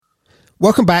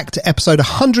Welcome back to episode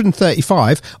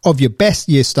 135 of Your Best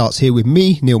Year Starts here with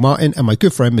me, Neil Martin, and my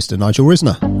good friend, Mr. Nigel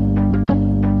Risner.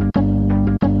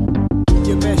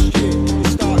 Your best year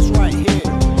starts right here.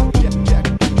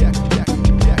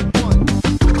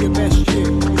 Your best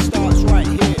year starts right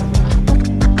here.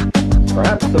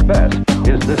 Perhaps the best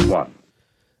is this one.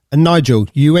 And Nigel,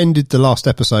 you ended the last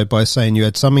episode by saying you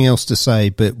had something else to say,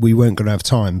 but we weren't going to have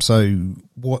time. So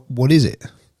what is it?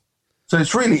 So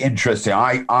it's really interesting.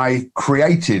 I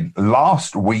created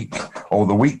last week or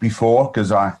the week before,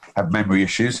 because I have memory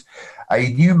issues, a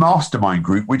new mastermind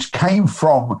group, which came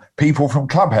from people from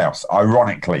Clubhouse,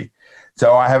 ironically.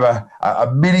 So I have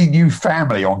a mini new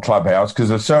family on Clubhouse because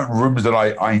there's certain rooms that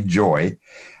I enjoy.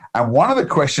 And one of the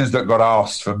questions that got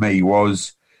asked for me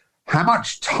was, how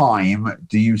much time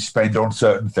do you spend on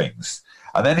certain things?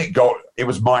 And then it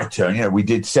was my turn. You know, we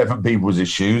did 7 people's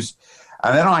issues.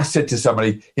 And then I said to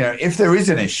somebody, you know, if there is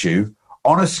an issue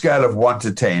on a scale of 1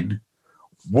 to 10,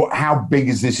 how big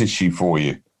is this issue for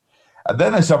you? And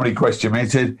then somebody questioned me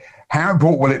and said, how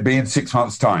important will it be in 6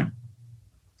 months' time?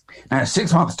 Now,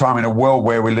 6 months' time in a world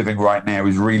where we're living right now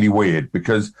is really weird,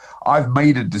 because I've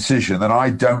made a decision that I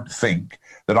don't think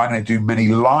that I'm going to do many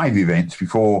live events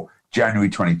before January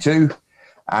 22.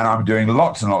 And I'm doing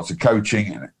lots and lots of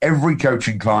coaching, and every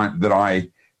coaching client that I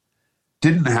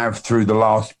didn't have through the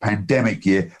last pandemic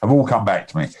year have all come back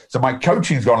to me. So my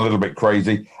coaching's gone a little bit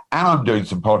crazy, and I'm doing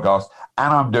some podcasts,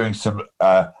 and I'm doing some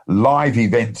live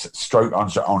events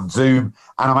on Zoom,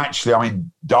 and I'm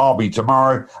in Derby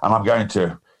tomorrow, and I'm going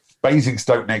to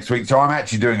Basingstoke next week. So I'm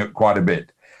actually doing it quite a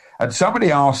bit. And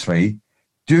somebody asked me,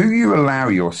 do you allow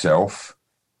yourself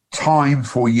time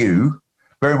for you?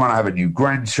 Bear in mind, I have a new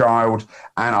grandchild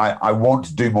and I want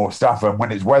to do more stuff. And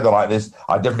when it's weather like this,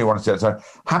 I definitely want to set aside.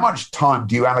 How much time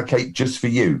do you allocate just for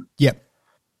you? Yep.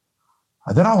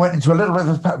 And then I went into a little bit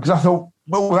of because I thought,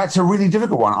 well, that's a really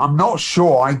difficult one. I'm not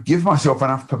sure I give myself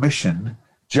enough permission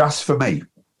just for me.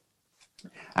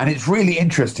 And it's really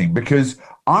interesting because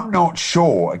I'm not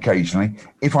sure occasionally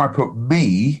if I put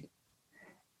me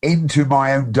into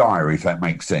my own diary, if that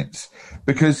makes sense.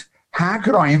 Because how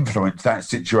could I influence that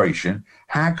situation?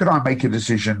 How could I make a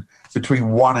decision between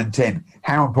 1 and 10?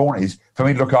 How important it is for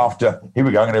me to look after, here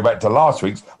we go, I'm going to go back to last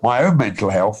week's, my own mental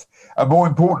health. And more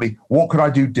importantly, what could I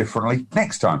do differently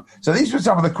next time? So these were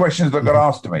some of the questions that got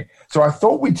asked to me. So I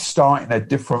thought we'd start in a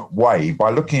different way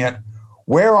by looking at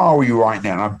where are we right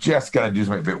now? And I'm just going to do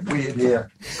something a bit weird here.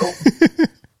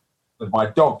 My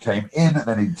dog came in and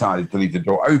then he decided to leave the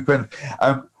door open.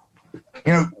 How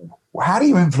do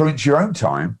you influence your own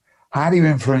time? How do you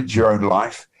influence your own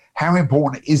life? How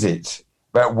important is it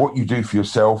about what you do for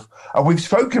yourself? And we've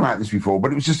spoken about this before,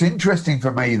 but it was just interesting for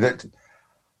me that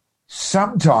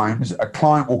sometimes a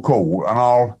client will call and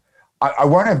I'll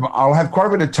have quite a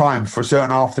bit of time for a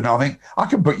certain afternoon. I think I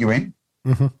can put you in.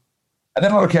 Mm-hmm. And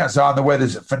then I look outside and the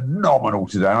weather's phenomenal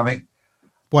today. And I think,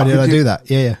 why did I do that?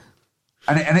 Yeah.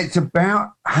 And it's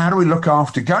about how do we look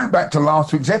after, going back to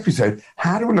last week's episode,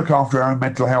 how do we look after our own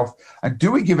mental health? And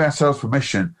do we give ourselves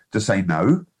permission to say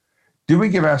no? Do we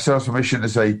give ourselves permission to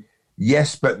say,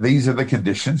 yes, but these are the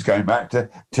conditions, going back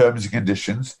to terms and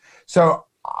conditions? So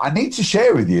I need to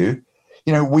share with you,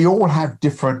 we all have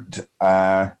different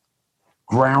ground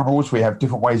rules. We have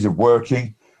different ways of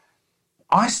working.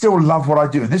 I still love what I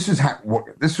do. And this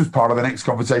was part of the next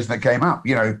conversation that came up.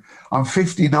 I'm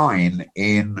 59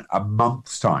 in a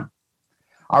month's time.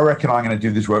 I reckon I'm going to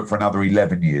do this work for another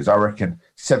 11 years. I reckon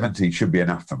 70 should be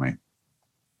enough for me.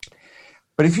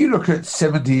 But if you look at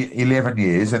 11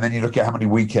 years, and then you look at how many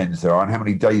weekends there are and how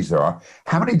many days there are,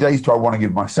 how many days do I want to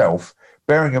give myself,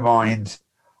 bearing in mind,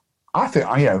 I think,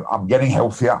 I'm getting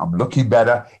healthier, I'm looking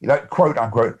better, quote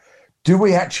unquote, do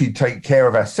we actually take care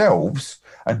of ourselves?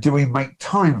 And do we make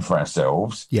time for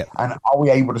ourselves? Yeah. And are we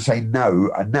able to say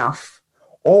no enough?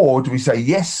 Or do we say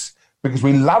yes because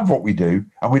we love what we do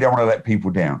and we don't want to let people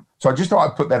down? So I just thought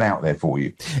I'd put that out there for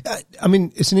you.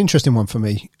 It's an interesting one for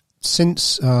me.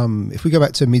 Since, if we go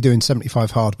back to me doing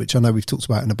 75 Hard, which I know we've talked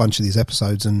about in a bunch of these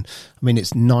episodes, and it's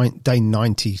day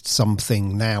 90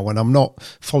 something now, and I'm not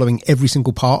following every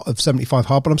single part of 75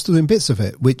 Hard, but I'm still doing bits of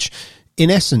it, which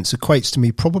in essence equates to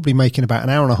me probably making about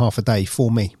an hour and a half a day for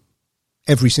me.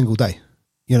 Every single day,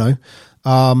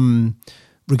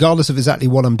 regardless of exactly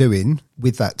what I'm doing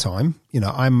with that time,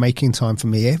 I'm making time for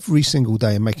me every single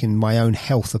day and making my own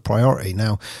health a priority.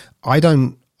 Now, I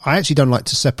actually don't like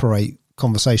to separate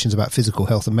conversations about physical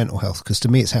health and mental health, because to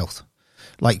me it's health.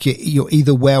 Like you're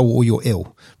either well or you're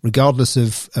ill, regardless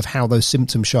of how those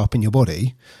symptoms show up in your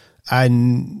body.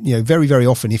 And, very, very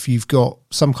often, if you've got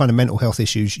some kind of mental health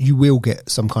issues, you will get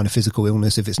some kind of physical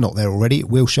illness. If it's not there already, it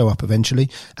will show up eventually,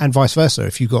 and vice versa.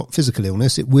 If you've got physical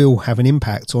illness, it will have an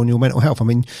impact on your mental health. I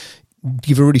mean,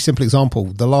 give a really simple example.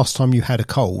 The last time you had a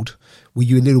cold, were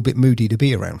you a little bit moody to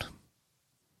be around?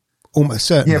 Almost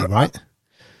certainly, right?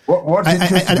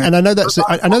 And I know that's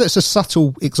a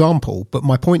subtle example, but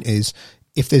my point is,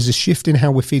 if there's a shift in how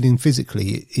we're feeling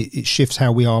physically, it shifts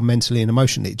how we are mentally and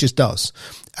emotionally. It just does.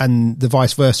 And the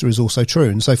vice versa is also true.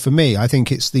 And so for me, I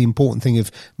think it's the important thing of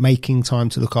making time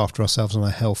to look after ourselves and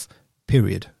our health,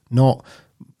 period. Not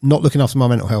looking after my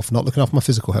mental health, not looking after my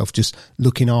physical health, just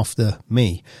looking after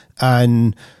me.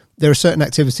 And there are certain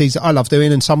activities that I love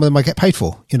doing, and some of them I get paid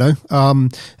for,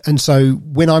 and so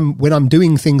when I'm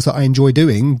doing things that I enjoy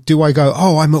doing, do I go,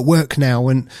 oh, I'm at work now?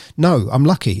 And no, I'm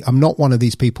lucky. I'm not one of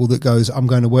these people that goes, I'm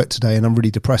going to work today and I'm really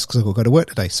depressed because I've got to go to work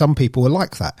today. Some people are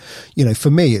like that.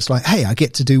 For me, it's like, hey, I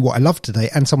get to do what I love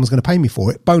today and someone's going to pay me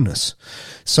for it. Bonus.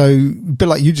 So a bit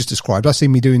like you just described, I see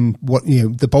me doing what,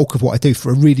 the bulk of what I do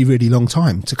for a really, really long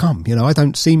time to come. I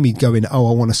don't see me going, oh,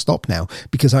 I want to stop now,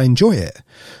 because I enjoy it.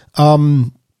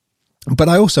 But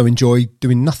I also enjoy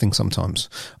doing nothing sometimes.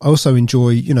 I also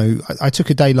enjoy, I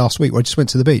took a day last week where I just went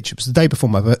to the beach. It was the day before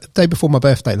my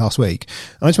birthday last week.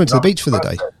 And I just went to the beach for the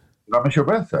day. Did I miss your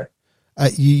birthday?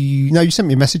 You sent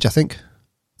me a message, I think.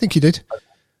 I think you did.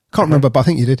 Can't remember, but I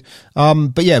think you did.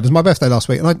 But yeah, it was my birthday last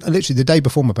week. And I literally, the day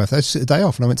before my birthday, I just took a day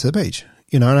off and I went to the beach,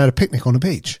 and I had a picnic on the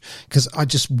beach because I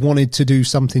just wanted to do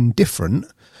something different.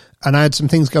 And I had some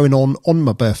things going on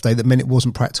my birthday that meant it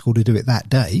wasn't practical to do it that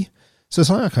day. So it's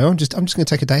like, okay, I'm just going to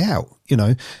take a day out,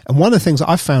 And one of the things that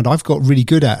I've found I've got really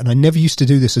good at, and I never used to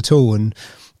do this at all, and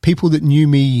people that knew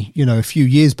me, a few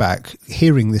years back,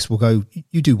 hearing this will go,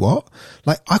 you do what?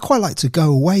 Like, I quite like to go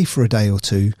away for a day or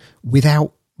two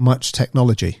without much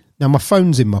technology. Now, my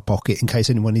phone's in my pocket in case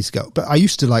anyone needs to go. But I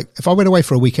used to, if I went away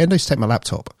for a weekend, I used to take my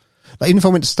laptop. Like, even if I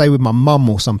went to stay with my mum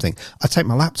or something, I'd take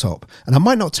my laptop. And I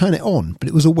might not turn it on, but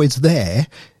it was always there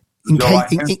in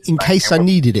case I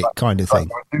needed it, kind of thing.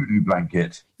 Like a doo-doo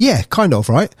blanket. Yeah, kind of,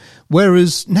 right?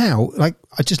 Whereas now, I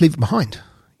just leave it behind.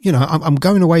 I'm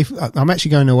going away. I'm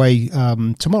actually going away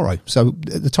tomorrow. So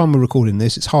at the time we're recording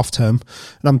this, it's half term,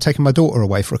 and I'm taking my daughter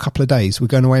away for a couple of days. We're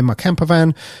going away in my camper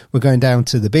van. We're going down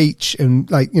to the beach, and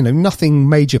nothing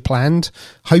major planned.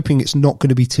 Hoping it's not going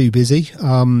to be too busy.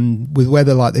 With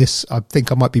weather like this, I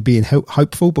think I might be being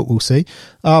hopeful, but we'll see.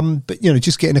 But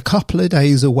just getting a couple of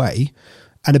days away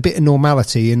and a bit of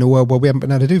normality in a world where we haven't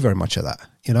been able to do very much of that,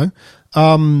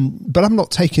 But I'm not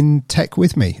taking tech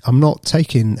with me. I'm not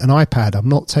taking an iPad. I'm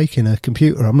not taking a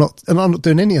computer. I'm not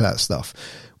doing any of that stuff.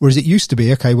 Whereas it used to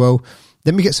be, okay, well,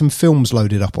 let me get some films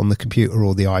loaded up on the computer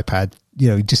or the iPad,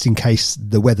 just in case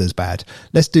the weather's bad.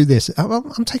 Let's do this.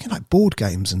 I'm taking board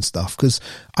games and stuff because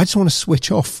I just want to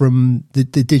switch off from the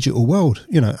digital world,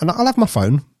 and I'll have my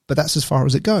phone, but that's as far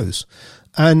as it goes.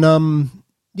 And,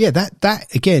 yeah,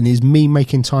 that again is me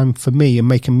making time for me and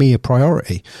making me a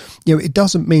priority. It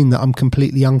doesn't mean that I'm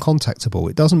completely uncontactable.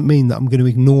 It doesn't mean that I'm going to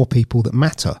ignore people that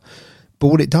matter. But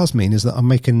what it does mean is that I'm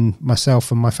making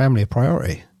myself and my family a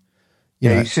priority.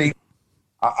 You see,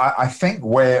 I think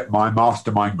where my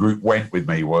mastermind group went with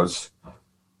me was,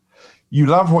 you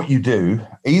love what you do.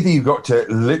 Either you've got to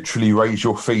literally raise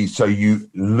your fees so you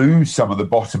lose some of the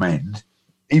bottom end,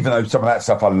 even though some of that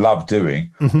stuff I love doing,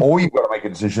 or you've got to make a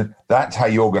decision, that's how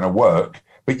you're going to work,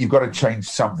 but you've got to change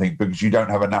something because you don't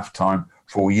have enough time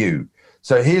for you.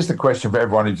 So here's the question for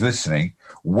everyone who's listening.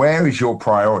 Where is your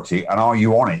priority, and are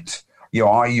you on it?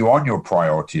 Are you on your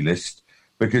priority list?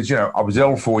 Because, I was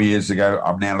ill 4 years ago.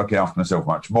 I'm now looking after myself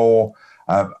much more.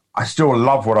 I still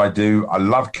love what I do. I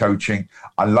love coaching.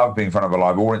 I love being in front of a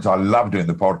live audience. I love doing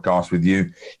the podcast with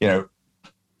you.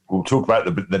 We'll talk about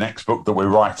the next book that we're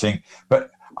writing, but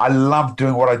I love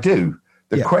doing what I do.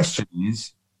 The question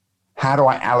is, how do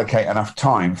I allocate enough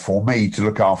time for me to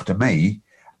look after me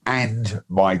and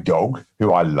my dog,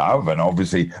 who I love, and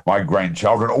obviously my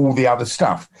grandchild and all the other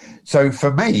stuff? So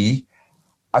for me,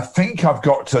 I think I've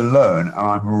got to learn, and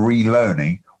I'm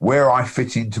relearning, where I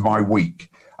fit into my week.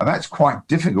 And that's quite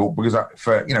difficult because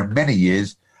for many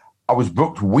years, I was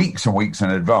booked weeks and weeks in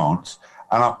advance.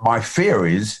 And my fear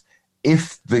is,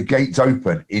 if the gates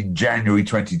open in January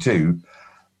 22,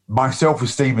 my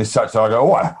self-esteem is such that I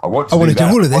go, I want to do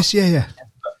all of this. Yeah.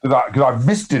 Because I've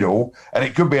missed it all, and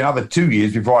it could be another 2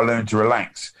 years before I learn to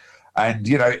relax. And,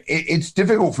 it's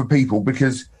difficult for people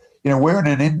because, we're in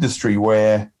an industry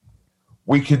where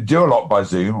we can do a lot by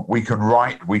Zoom. We can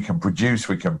write, we can produce,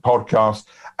 we can podcast,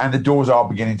 and the doors are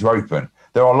beginning to open.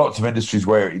 There are lots of industries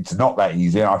where it's not that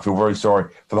easy. And I feel very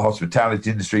sorry for the hospitality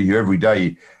industry, who every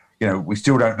day, we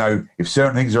still don't know if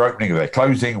certain things are opening or they're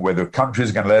closing, whether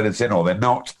countries are going to let us in or they're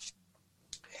not.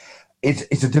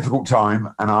 It's a difficult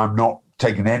time, and I'm not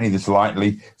taking any of this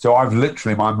lightly. So I've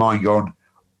literally, in my mind, gone,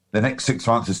 the next 6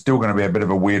 months is still going to be a bit of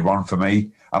a weird one for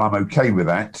me, and I'm okay with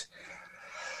that.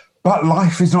 But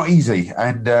life is not easy,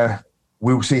 and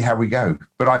we'll see how we go.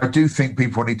 But I do think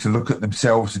people need to look at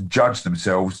themselves and judge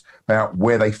themselves about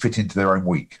where they fit into their own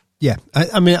week. Yeah.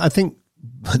 I mean, I think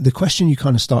the question you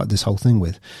kind of started this whole thing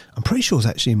with, I'm pretty sure it's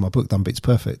actually in my book, Done Beats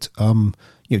Perfect.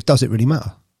 Does it really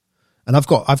matter? And I've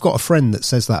got a friend that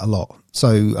says that a lot.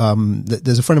 So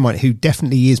there's a friend of mine who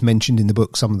definitely is mentioned in the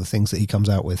book, some of the things that he comes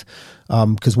out with.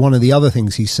 Because one of the other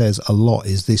things he says a lot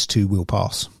is this too will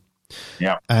pass.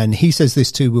 Yeah. And he says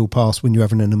this too will pass when you're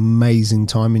having an amazing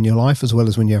time in your life as well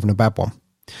as when you're having a bad one.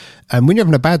 And when you're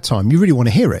having a bad time, you really want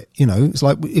to hear it. It's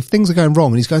like if things are going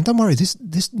wrong and he's going, don't worry, this,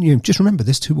 just remember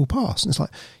this too will pass. And it's like,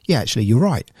 yeah, actually, you're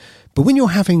right. But when you're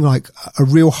having like a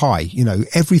real high,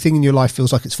 everything in your life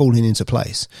feels like it's falling into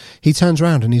place. He turns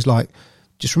around and he's like,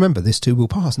 just remember this too will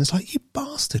pass. And it's like, you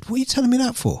bastard, what are you telling me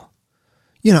that for?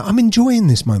 I'm enjoying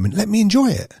this moment. Let me enjoy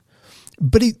it.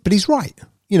 But he's right.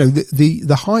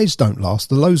 The highs don't last.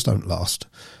 The lows don't last.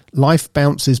 Life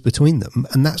bounces between them,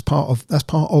 and that's part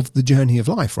of the journey of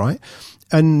life, right?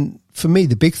 And for me,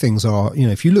 the big things are,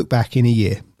 if you look back in a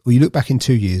year, or you look back in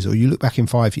 2 years, or you look back in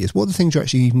 5 years, what are the things you're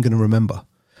actually even going to remember?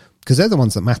 Because they're the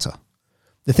ones that matter.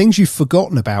 The things you've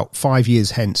forgotten about 5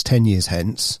 years hence, 10 years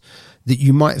hence, that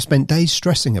you might have spent days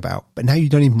stressing about, but now you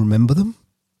don't even remember them.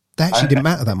 They actually didn't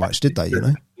matter that much, did they?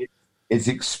 It's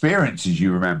experiences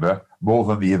you remember more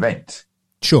than the event.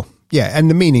 Sure. Yeah, and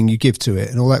the meaning you give to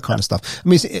it and all that kind of stuff. I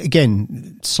mean,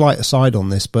 again, slight aside on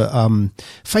this, but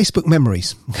Facebook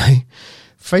memories, okay?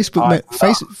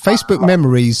 Facebook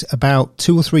memories about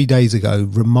 2 or 3 days ago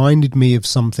reminded me of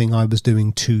something I was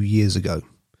doing 2 years ago.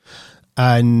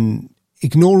 And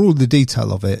ignore all the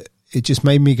detail of it. It just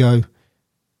made me go,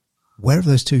 where are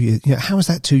those 2 years? How is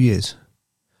that 2 years?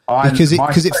 Because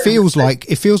it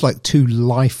feels like 2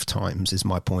 lifetimes is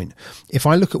my point. If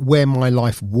I look at where my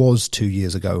life was 2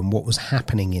 years ago and what was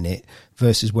happening in it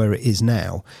versus where it is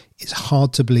now, it's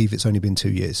hard to believe it's only been 2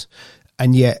 years.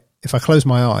 And yet, if I close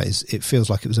my eyes, it feels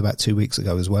like it was about 2 weeks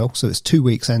ago as well. So it's 2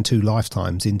 weeks and 2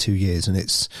 lifetimes in 2 years. And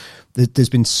there's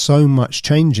been so much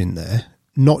change in there,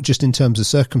 not just in terms of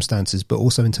circumstances, but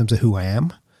also in terms of who I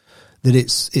am, that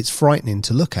it's frightening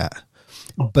to look at.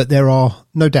 But there are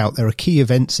key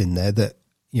events in there that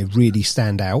really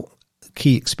stand out,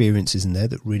 key experiences in there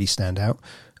that really stand out.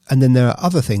 And then there are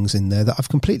other things in there that I've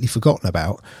completely forgotten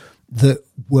about that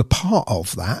were part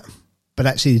of that, but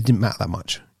actually it didn't matter that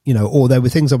much, or there were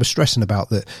things I was stressing about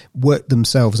that worked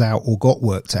themselves out or got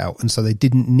worked out. And so they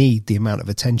didn't need the amount of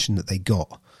attention that they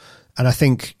got. And I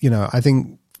think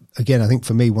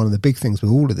for me, one of the big things with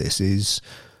all of this is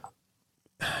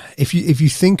if you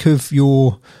think of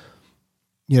your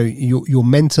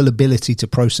mental ability to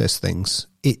process things,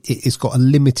 it's got a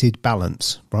limited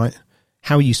balance, right?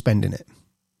 How are you spending it?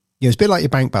 It's a bit like your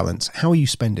bank balance. How are you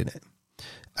spending it?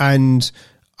 And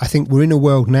I think we're in a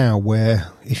world now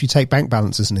where if you take bank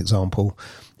balance as an example,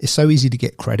 it's so easy to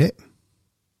get credit.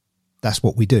 That's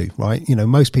what we do, right?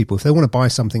 Most people, if they want to buy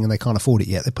something and they can't afford it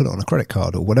yet, they put it on a credit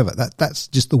card or whatever. That's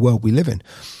just the world we live in.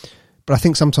 But I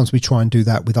think sometimes we try and do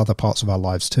that with other parts of our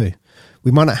lives too. We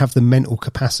might not have the mental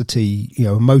capacity,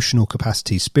 emotional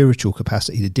capacity, spiritual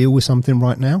capacity to deal with something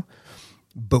right now,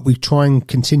 but we try and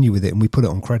continue with it and we put it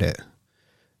on credit.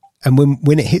 And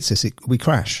when it hits us, we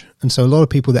crash. And so a lot of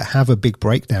people that have a big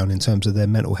breakdown in terms of their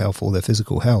mental health or their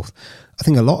physical health, I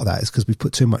think a lot of that is because we've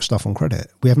put too much stuff on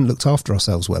credit. We haven't looked after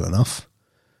ourselves well enough.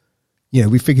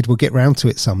 We figured we'll get round to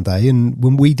it someday. And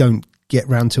when we don't get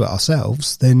round to it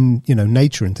ourselves, then,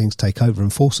 nature and things take over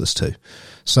and force us to.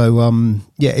 So, a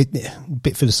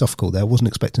bit philosophical there. I wasn't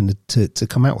expecting to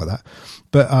come out with that.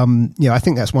 But, I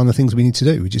think that's one of the things we need to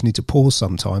do. We just need to pause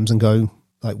sometimes and go,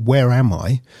 like, where am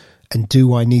I? And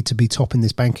do I need to be topping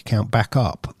this bank account back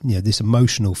up? This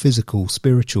emotional, physical,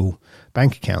 spiritual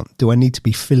bank account. Do I need to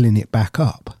be filling it back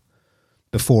up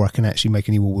before I can actually make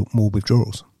any more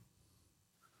withdrawals?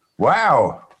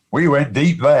 Wow. We went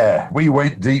deep there.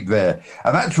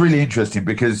 And that's really interesting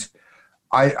because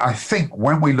I think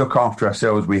when we look after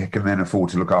ourselves, we can then afford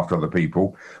to look after other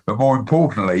people. But more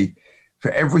importantly, for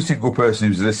every single person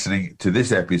who's listening to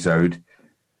this episode,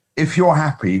 if you're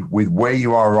happy with where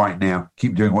you are right now,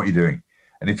 keep doing what you're doing.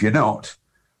 And if you're not,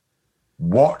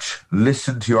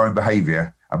 listen to your own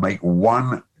behavior and make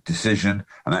one decision.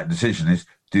 And that decision is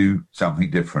do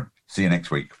something different. See you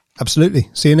next week. Absolutely.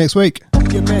 See you next week.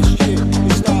 Your best shit,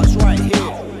 it starts right here.